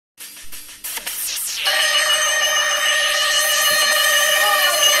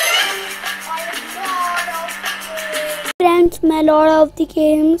Friends, मैं Lord of the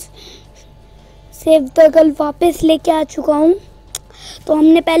games save the girl वापस लेके आ चुका हूँ। तो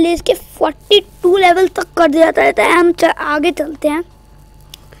हमने पहले इसके 42 लेवल तक कर दिया था। हम आगे चलते हैं,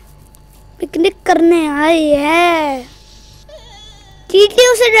 पिकनिक करने आए हैं।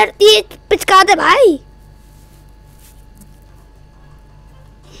 चींटियों से डरती है, पिचका दे भाई।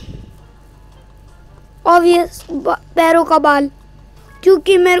 ऑब्वियस पैरों का बाल,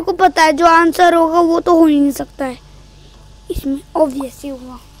 क्योंकि मेरे को पता है जो आंसर होगा वो तो हो ही नहीं सकता है इसमें। ऑब्वियस ही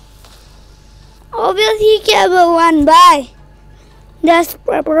हुआ, ऑब्वियस ही क्या भगवान भाई।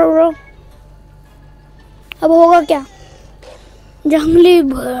 अब होगा क्या? जंगली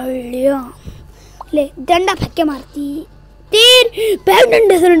भेड़िया ले डंडा फेंक के मारती। तीर पैर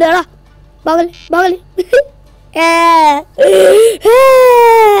डंडे से डरा, भागले भागले।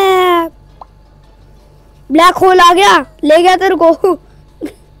 ब्लैक होल आ गया, ले गया तेरे को।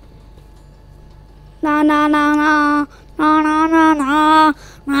 ना ना ना ना ना ना ना ना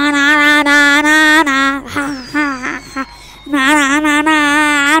ना ना ना ना ना हा हा हा ना ना ना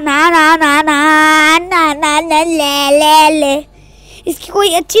ना ना ना ना ना ना ना ले ले। इसकी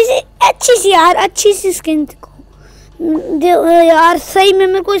कोई अच्छी सी यार, अच्छी सी स्किन देखो यार। सही में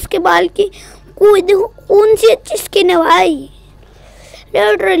मेरे को इसके बाल की कोई देखो कौन सी अच्छी स्किन है भाई।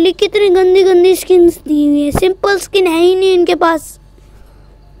 लिटरली कितनी गंदी गंदी स्किन्स दी हुई है, सिंपल स्किन है ही नहीं इनके पास।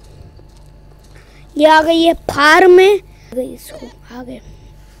 ये आ गई है फार्म में, इसको आ गए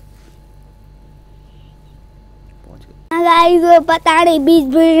पता नहीं बीच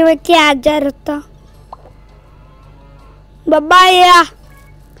बीच में क्या जा रहा था। बाय या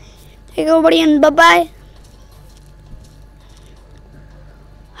ठीक है, बढ़िया बाय।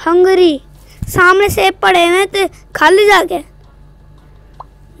 हंगरी सामने सेब पड़े हैं तो खा ले, जाके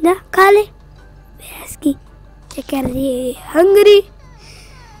जा खा ले। भैंस की क्या कर रही है? हंगरी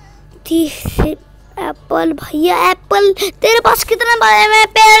एप्पल भैया, एप्पल तेरे पास कितने बड़े में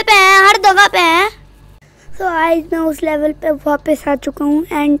पेड़ पे हैं, हर जगह पे हैं। तो आज मैं उस लेवल पे वापस आ चुका हूँ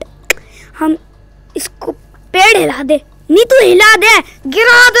एंड हम इसको पेड़ हिला दे, नहीं तो हिला दे,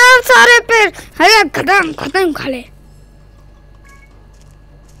 गिरा दे सारे पेड़। अरे खत्म खत्म खा ले।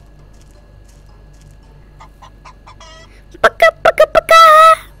 पक्का पक्का पक्का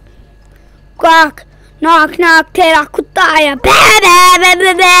क्वाक नाक नाक तेरा कुत्ता आया। बे बे बे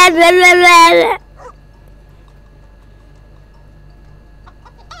बे बे बे बे बे।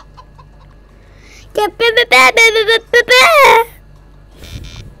 क्या पे पे पे पे पे पे पे।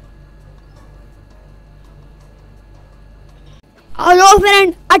 हेलो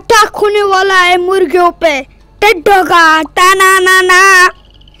फ्रेंड, अटैक होने वाला है मुर्गियों पे, टिड्डों का। टाना ना ना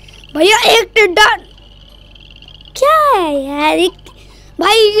भैया, एक टिड्डा क्या है यार?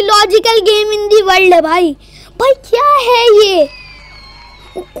 भाई logical game in the world है भाई। भाई क्या है ये?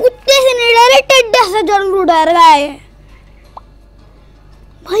 कुत्ते से नहीं डरे, टिड्डे से जरूर डर गए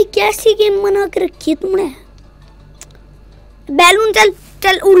भाई। कैसी गेम बना के रखी है तुमने? बैलून चल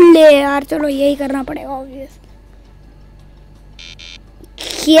चल उड़ ले यार। चलो यही करना पड़ेगा ऑब्वियस।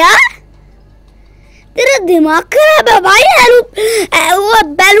 क्या तेरा दिमाग खराब है भाई? वो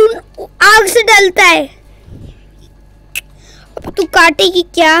बैलून आग से डलता है। अब तू काटेगी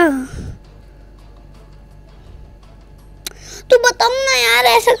क्या? तू बताओ ना यार,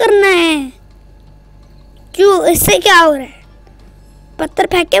 ऐसा करना है क्यों? इससे क्या हो रहा है? पत्थर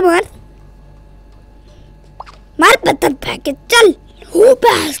फेंक के मार मार, पत्थर फेंक के चल। हो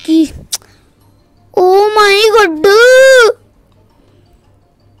भैंस की, ओ माय गॉड।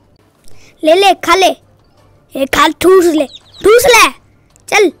 ले ले खा ले, ये खा, ठूस ले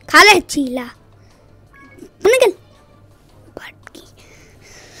चल खा ले चीला। निकल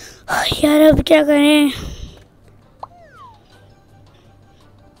यार, अब क्या करें?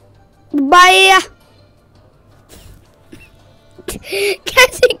 बाय।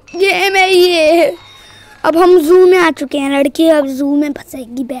 कैसी गेम है ये? अब हम जू में आ चुके हैं लड़की। अब जू में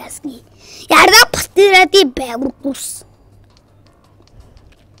फंसेगी भैंस की यार, ना फंसती रहती है बेवकूफ।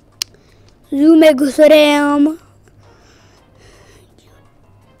 जू में घुस रहे हैं हम।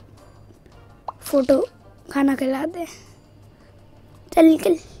 फोटो खाना खिला दे, चल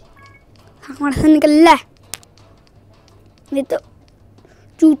निकल। हमारे से निकल ले, नहीं तो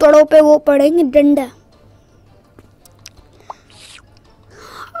चूतड़ों पे वो पड़ेंगे डंडा।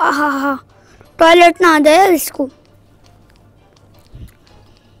 आहा, टॉयलेट ना आ जाए इसको।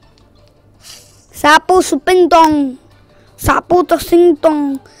 सापू सुपिंग तोंग, सापू तो सिंग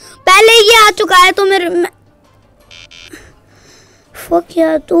तोंग। पहले ये आ चुका है तो मेरे फक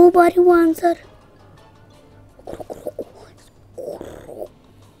यार, 2 बार वो आंसर।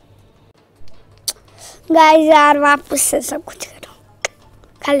 गाइस यार, वापस से सब कुछ करो।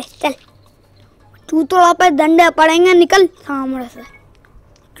 खा ले चल। चूतड़ों पे डंडे पड़ेंगे, निकल सामने से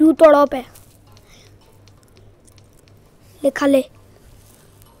चूतड़ों पे। लिखा ले।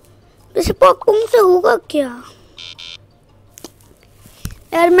 वैसे तुमसे होगा क्या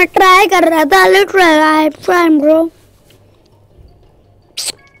यार? मैं ट्राई कर रहा था, लेट ट्राई ब्रो।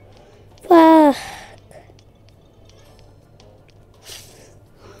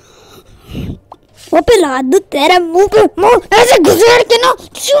 वो पे ला दो तेरे मुंह पे, मुंह ऐसे घुसेड़ के ना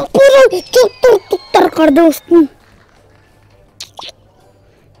चुतर कर दो उसको।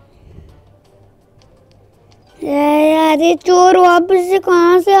 यार ये चोर वापस से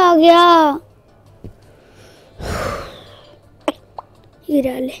कहाँ से आ गया?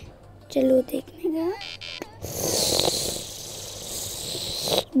 हीरा ले, चलो देखने का।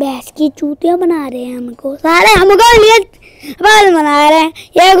 भैंस की चूतियां बना रहे हैं हमको, सारे हमको लिए बाल बना रहे हैं।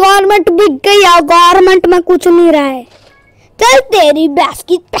 ये गवर्नमेंट बिक गई और गवर्नमेंट में कुछ नहीं रहा है। चल तेरी भैंस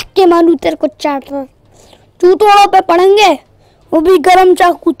की टक्के मारू, तेरे को चाट रहा। चूतोड़ों पे पड़ेंगे, वो भी गरम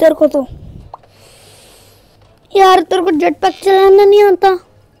चाकू तेरे को। तो यार तेरे को जेट पैक चलाना नहीं आता?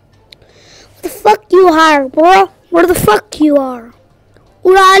 What the fuck you are, bro? What the fuck you are?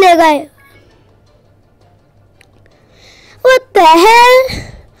 उड़ा ले गए। What the hell?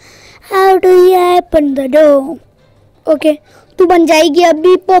 How do you open the door? Okay, तू बन जाएगी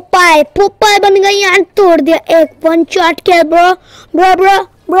अभी पोपाय। पोपाय बन गई यार, तोड़ दिया एक वन शॉट के bro bro bro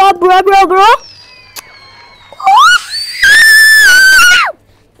bro bro bro bro.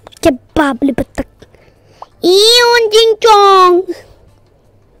 क्या बाबली बत्तख। जिंग चोंग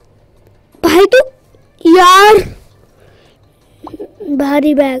भाई तू यार,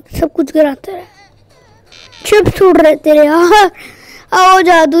 भारी बैग सब कुछ गिराता है। चिप्स छूट रहे तेरे यार। आओ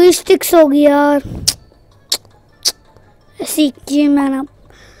जादू स्टिक्स होगी यार। सीख की मैंने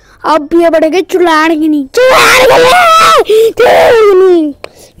अब भी पड़ेगा चुलाड़ की नहीं,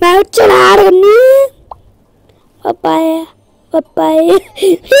 मैं चुलाड़ करनी पापाया पापाया।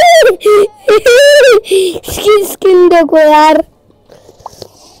 स्किन देखो यार।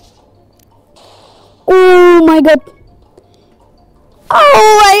 Oh my God,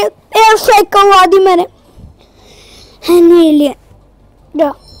 oh air strike करवा दी मैंने। नहीं लिया,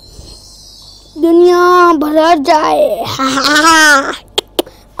 दुनिया भर जाए।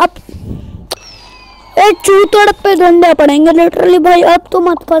 अब चूतड़ पे डंडे पड़ेंगे लिटरली भाई। अब तो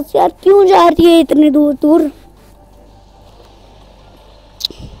मत फंस यार, क्यों जा रही है इतनी दूर दूर?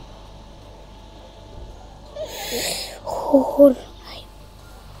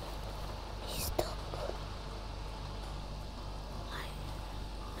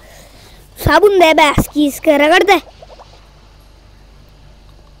 साबुन दे बैस की, इसके रगड़ दे।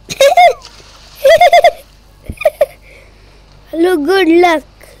 हेलो गुड लक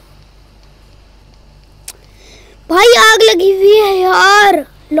भाई। आग लगी हुई है यार।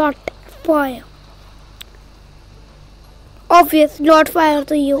 Lot fire, obvious lot fire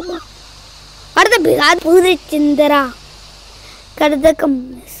तो ये होगा। अरे तो भिगा पूरे चिंदरा कर दे कम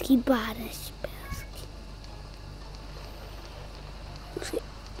इसकी बारिश।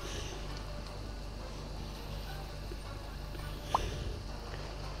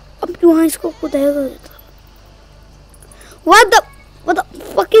 अब वहां इसको कुदाएगा। What the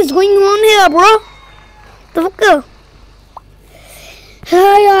fuck is going on here, bro? The fuck?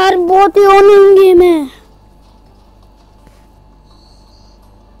 हाँ यार बहुत ही ऑनिंग गेम है।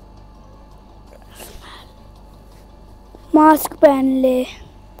 मास्क पहन ले।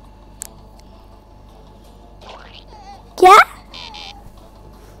 क्या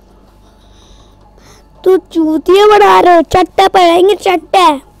तू चूतिया बना रहे हो? चट्टे पड़ेंगे चट्टे।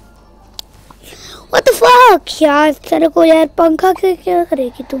 What the fuck यार, तेरे को यार पंखा के क्या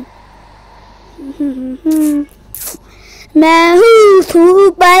करेगी तू? मैं हूँ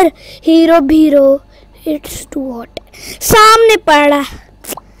super hero भीरो। It's to hot. सामने पड़ा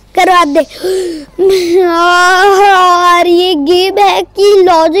करवा दे। और ये गेम है कि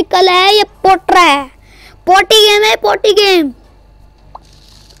लॉजिकल है या पोट्रा है? पोटी गेम है, पोटी game.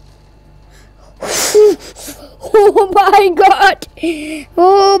 Oh my God!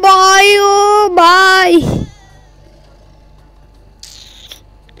 Oh boy! Oh boy!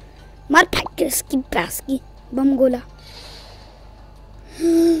 मार फेंक इसकी प्यास की बम गोला।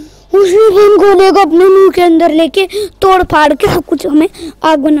 उसने बम गोले को अपने मुंह के अंदर लेके तोड़ फाड़ के सब कुछ हमें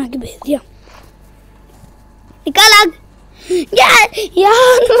आग बना के भेज दिया। निकाल आग।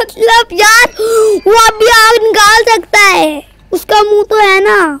 यार मतलब यार वो अभी आग निकाल सकता है, उसका मुंह तो है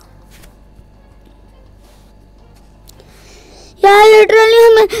ना यार। लिटरली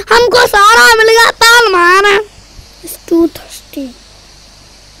हमको सारा मिल गया ताल मारा। टू थर्स्टी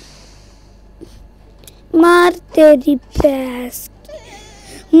मार तेरी भैंस,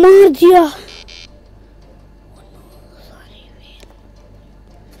 मार दिया।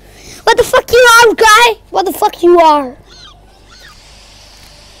 the fuck you are, guy? What the fuck you are?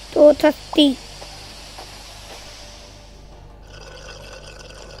 So thirsty.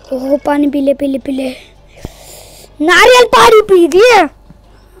 ओह पानी पी ले पी ले पी ले। नारियल पानी पी दिए।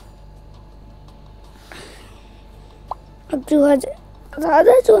 अब चूहा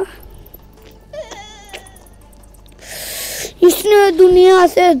ज्यादा चूहा। इसने दुनिया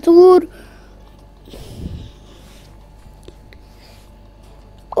से दूर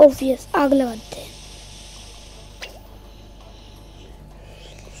ऑब्वियस आग लगाते हैं।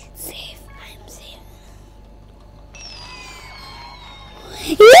 Safe, I am safe.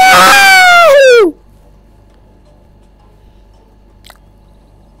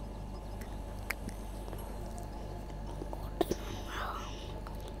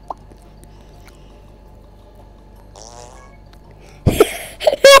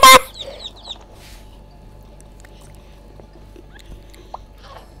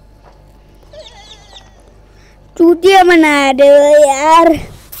 चूतिया बना रहे हो यार।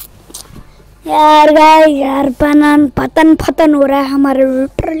 यार गाइस यार पतन फतन हो रहा है हमारे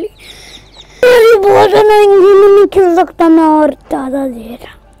लिटरली। बहुत नहीं खेल सकता मैं और ज्यादा देर।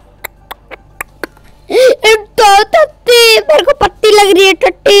 मेरे को पत्ती लग रही है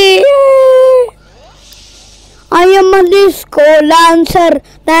टट्टी। आई एम स्कूल आंसर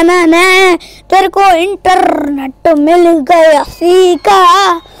तेरे को इंटरनेट मिल गया सीखा।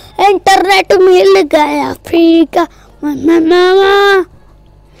 इंटरनेट मिल गया फीका।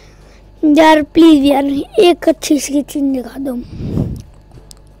 यार प्लीज यार एक अच्छी सी स्किन दिखा दो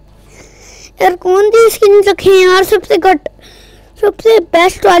यार। कौन सी स्किन रखे यार? सबसे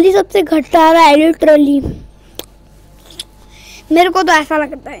बेस्ट वाली सबसे घटा रहा है लिटरली। मेरे को तो ऐसा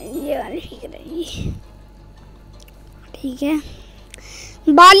लगता है ये वाली ठीक रहेगी। ठीक है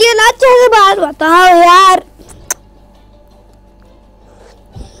बालियां ना अच्छे से बात बताओ यार।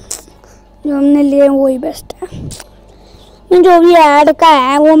 जो हमने लिए वही बेस्ट है। मैं जो भी ऐड का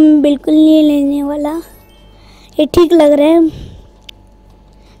है वो मैं बिल्कुल नहीं लेने वाला। ये ठीक लग रहे हैं,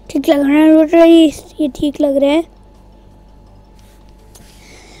 ठीक लग रहे हैं, ये ठीक लग रहे हैं।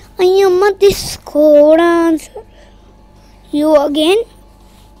 I am this code answer. You again?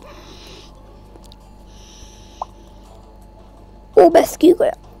 वो बस क्यों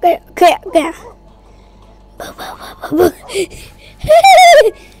गया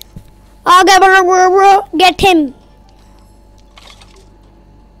आ गया bro, get him.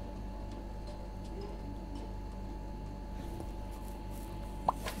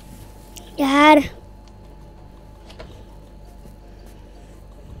 यार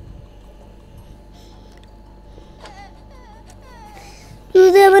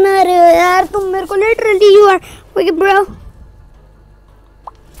चूतिया बना रहे हो यार तुम मेरे को literally. You are okay bro.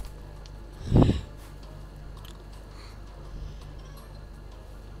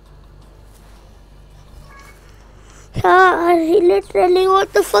 Literally what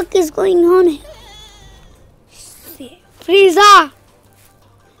the fuck is going on here? फ्रीजा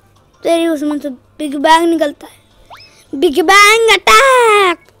तेरी उसमें से बिग बैंग निकलता है। बिग बैंग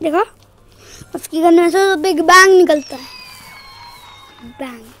अटैक देखो उसकी गन में से तो बिग बैंग निकलता है।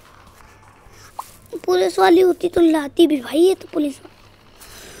 बैंग पुलिस वाली होती तो लाती भी भाई। ये तो पुलिस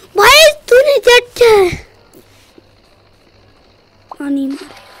भाई तूने जट पानी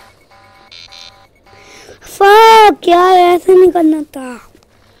मारे। फक यार ऐसे नहीं करना था।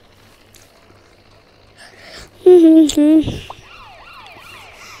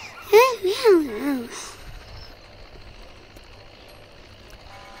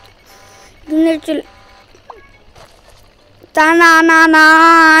 चल ना ना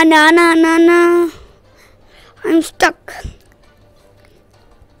ना ना ना ना ना आई एम स्टक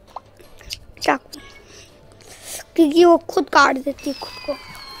क्योंकि वो खुद काट देती है खुद को।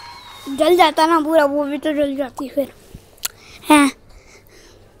 जल जाता ना पूरा वो भी तो जल जाती फिर है।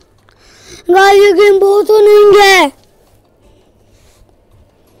 गाइस ये गेम बहुत नहीं है।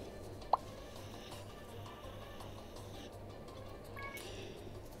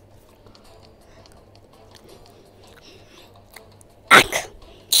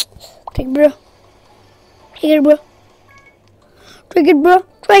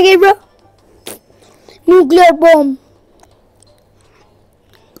 Take it bro. Nuclear bomb.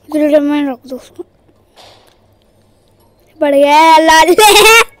 मैं रख दो उसको। बढ़ गया लाल।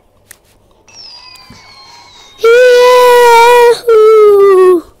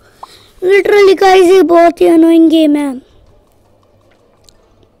 लिटरली गाइस ये बहुत ही अनोइंग गेम है।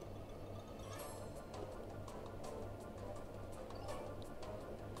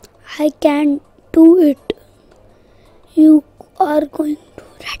 I can do it. You are going to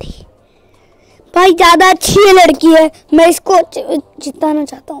ready. भाई ज्यादा अच्छी है लड़की है, मैं इसको जिताना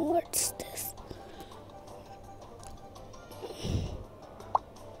चाहता हूँ।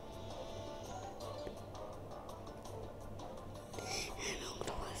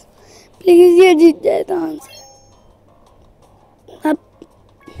 प्लीज ये जीत जाए तो आंसर। अब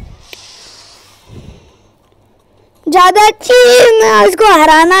ज्यादा अच्छी, मैं उसको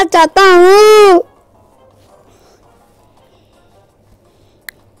हराना चाहता हूँ।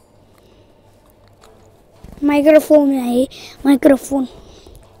 माइक्रोफोन में आई, माइक्रोफोन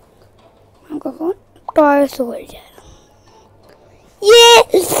टॉय से हो जाएगा। ये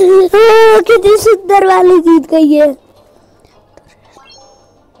कितनी सुंदर वाली जीत गई है।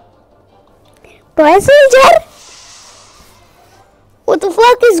 Toy soldier, what the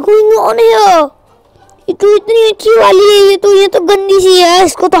fuck is going on here? ये तो इतनी अच्छी वाली है, ये तो गंदी सी है,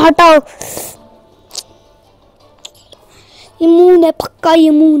 इसको तो हटाओ। ये मून है, पक्का ये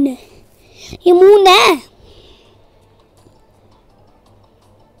मून है, ये मून है।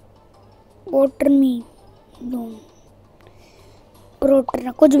 वाटर मी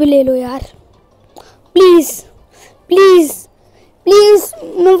प्रोटर कुछ भी ले लो यार, प्लीज प्लीज प्लीज।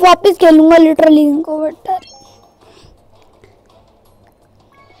 मैं वापस खेलूंगा लिटरली इनको बेटर।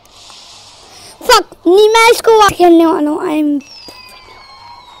 फक नहीं, मैं इसको वापस खेलने वाला हूँ।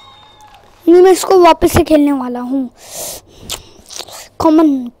 नहीं, मैं इसको वापस से खेलने वाला हूँ। कॉमन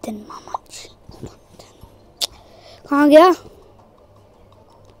दिन मामा जी कहाँ गया?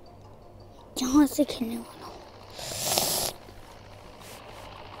 यहाँ से खेलने वाला हूँ।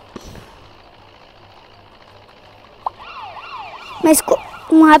 मैं इसको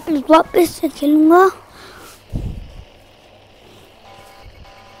वहाँ पे वापस से खेलूंगा।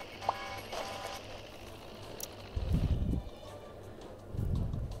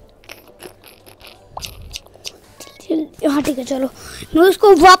 हाँ ठीक है, चलो मैं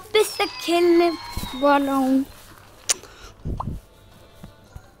उसको वापस से खेलने वाला हूँ।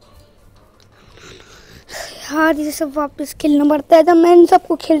 यार ये सब वापस खेलना पड़ता है, जब मैं इन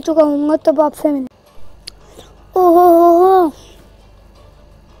सबको खेल चुका हूँ तब आपसे मिले। ओहो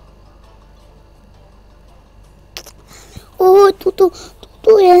ओह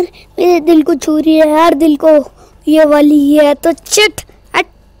तू यार मेरे दिल को छू रही है यार, दिल को। ये वाली है तो चिट हट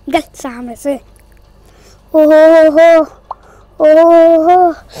गल सामने से। ओहो ओहो ओहो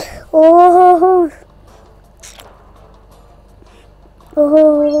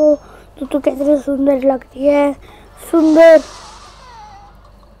ओहो तू कैसे सुंदर लगती है, सुंदर।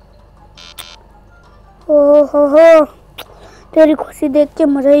 ओहो तेरी खुशी देख के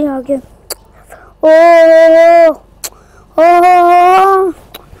मजा ही आ गया। ओह ओह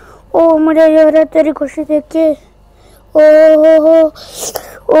ओ मजा आ रहा है तेरी खुशी देख के। ओह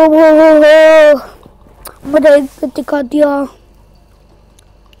ओह मजा दिखा दिया।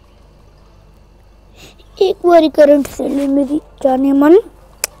 एक बार करंट से ले मेरी जाने मन,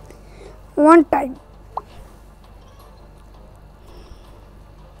 वन टाइम।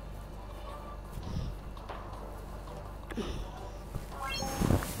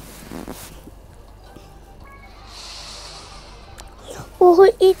 ओहो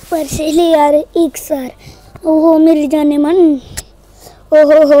एक बार से ले यार, एक सार। ओहो मेरी जाने मन।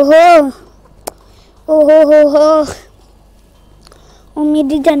 ओहो हो ओहो हो ओ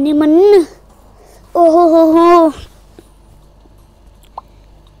मेरी जाने मन। ओहो हो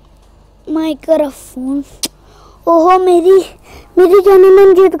माइक्रोफोन। ओहो मेरी जाने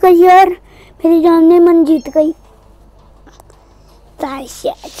मन जीत गई यार, मेरी जाने मन जीत गई।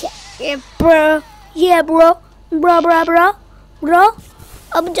 ये bro bro bro bro bro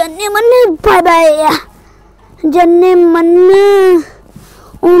अब जाने मन, बाय बाय जाने मन।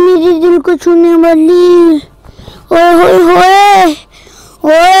 ओ मेरी दिल को छूने वाली। ओए होए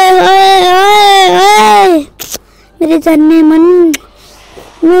ओए ओए ओए मेरे जाने मन।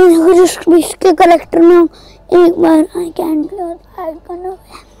 मैं इसके कलेक्टर में एक बार आई कैन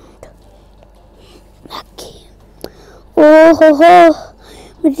ओहो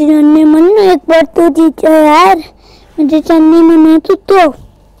मुझे जानने मन, एक बार तो जीत जाए यार, मुझे जानने मन है तो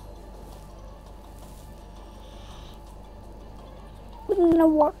मैंने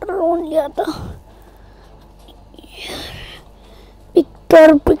वाटर ऑन लिया था।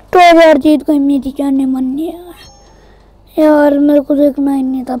 पिक्टर यार जीत गई मेरी जानने मन ने यार मेरे को देखना ही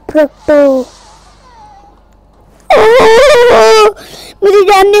नहीं था। प्रैक्टो मेरी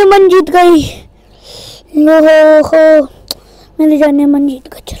जानने मन जीत गई। हो मेरी जानने मन जीत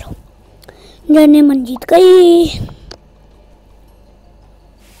गई। चलो जानने मन जीत गई।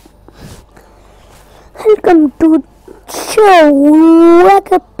 Welcome to show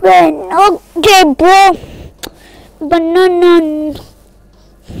like a pen. Okay bro, banana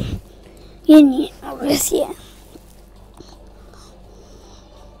ये नहीं है, ऑब्वियस ये है।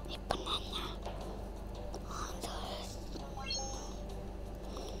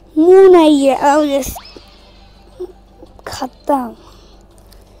 मुंह नहीं है, ऑब्वियस खत्म।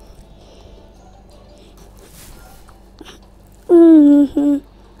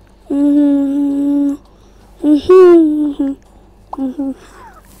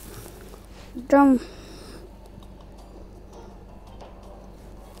 Drum.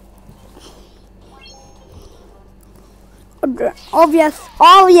 Obvious,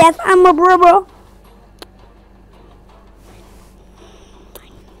 I'm a bro.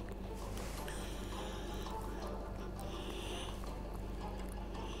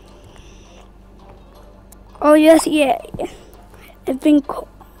 Oh yes, yeah. I think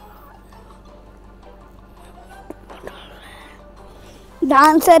the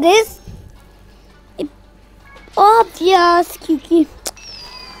answer is obvious क्योंकि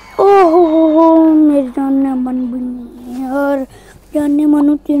ओह मेरे जानने मन भी नहीं है और जानने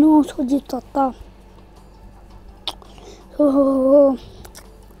मन तीनों उसको जिताता। ओह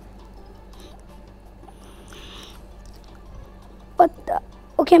पता,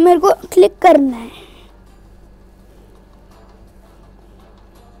 ओके मेरे को क्लिक करना है।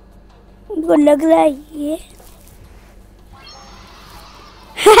 मुझको लग रहा है ये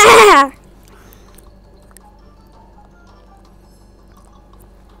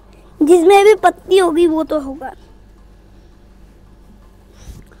जिसमें भी पत्ती होगी वो तो होगा,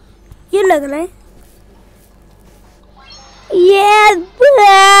 ये लग रहा है। Yes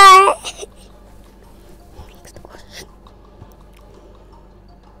boy.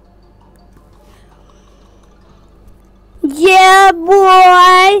 Yeah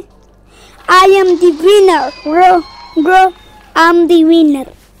boy, I am the winner, bro, I'm the winner.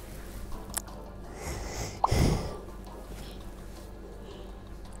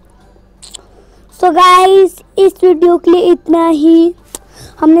 So guys, इस वीडियो के लिए इतना ही।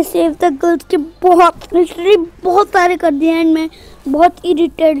 हमने सेव द गर्ल्स के बहुत सारे कर दिए एंड मैं बहुत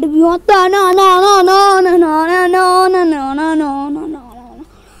इरिटेटेड भी होता ना ना ना ना ना ना ना ना ना ना ना ना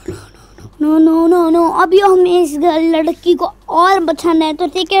नो नो नो नो। अभी हमें इस लड़की को और बचाना है, तो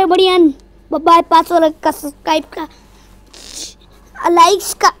ठीक है बढ़िया। बाय, पासवर्ड का, सब्सक्राइब का,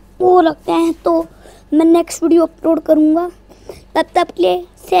 लाइक्स का वो रखते हैं, तो मैं नेक्स्ट वीडियो अपलोड करूँगा। तब के लिए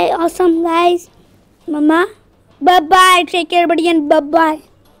से ऑसम गाइस, मम्मा बाय बाय, टेक केयर बढ़िया, बाय बाय।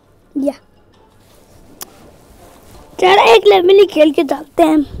 या चलो एक लेवल ही खेल के जाते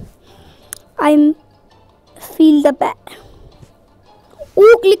हैं। I am feel the bad,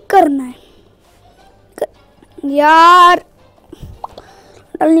 वो क्लिक करना है यार,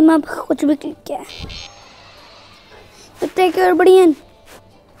 डलनी में कुछ भी क्लिक किया है। तो टेक केयर बढ़िया,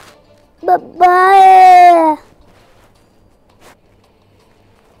 बाय बाय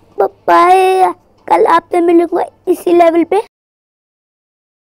बाय। कल आपसे मिलूंगा इसी लेवल पे।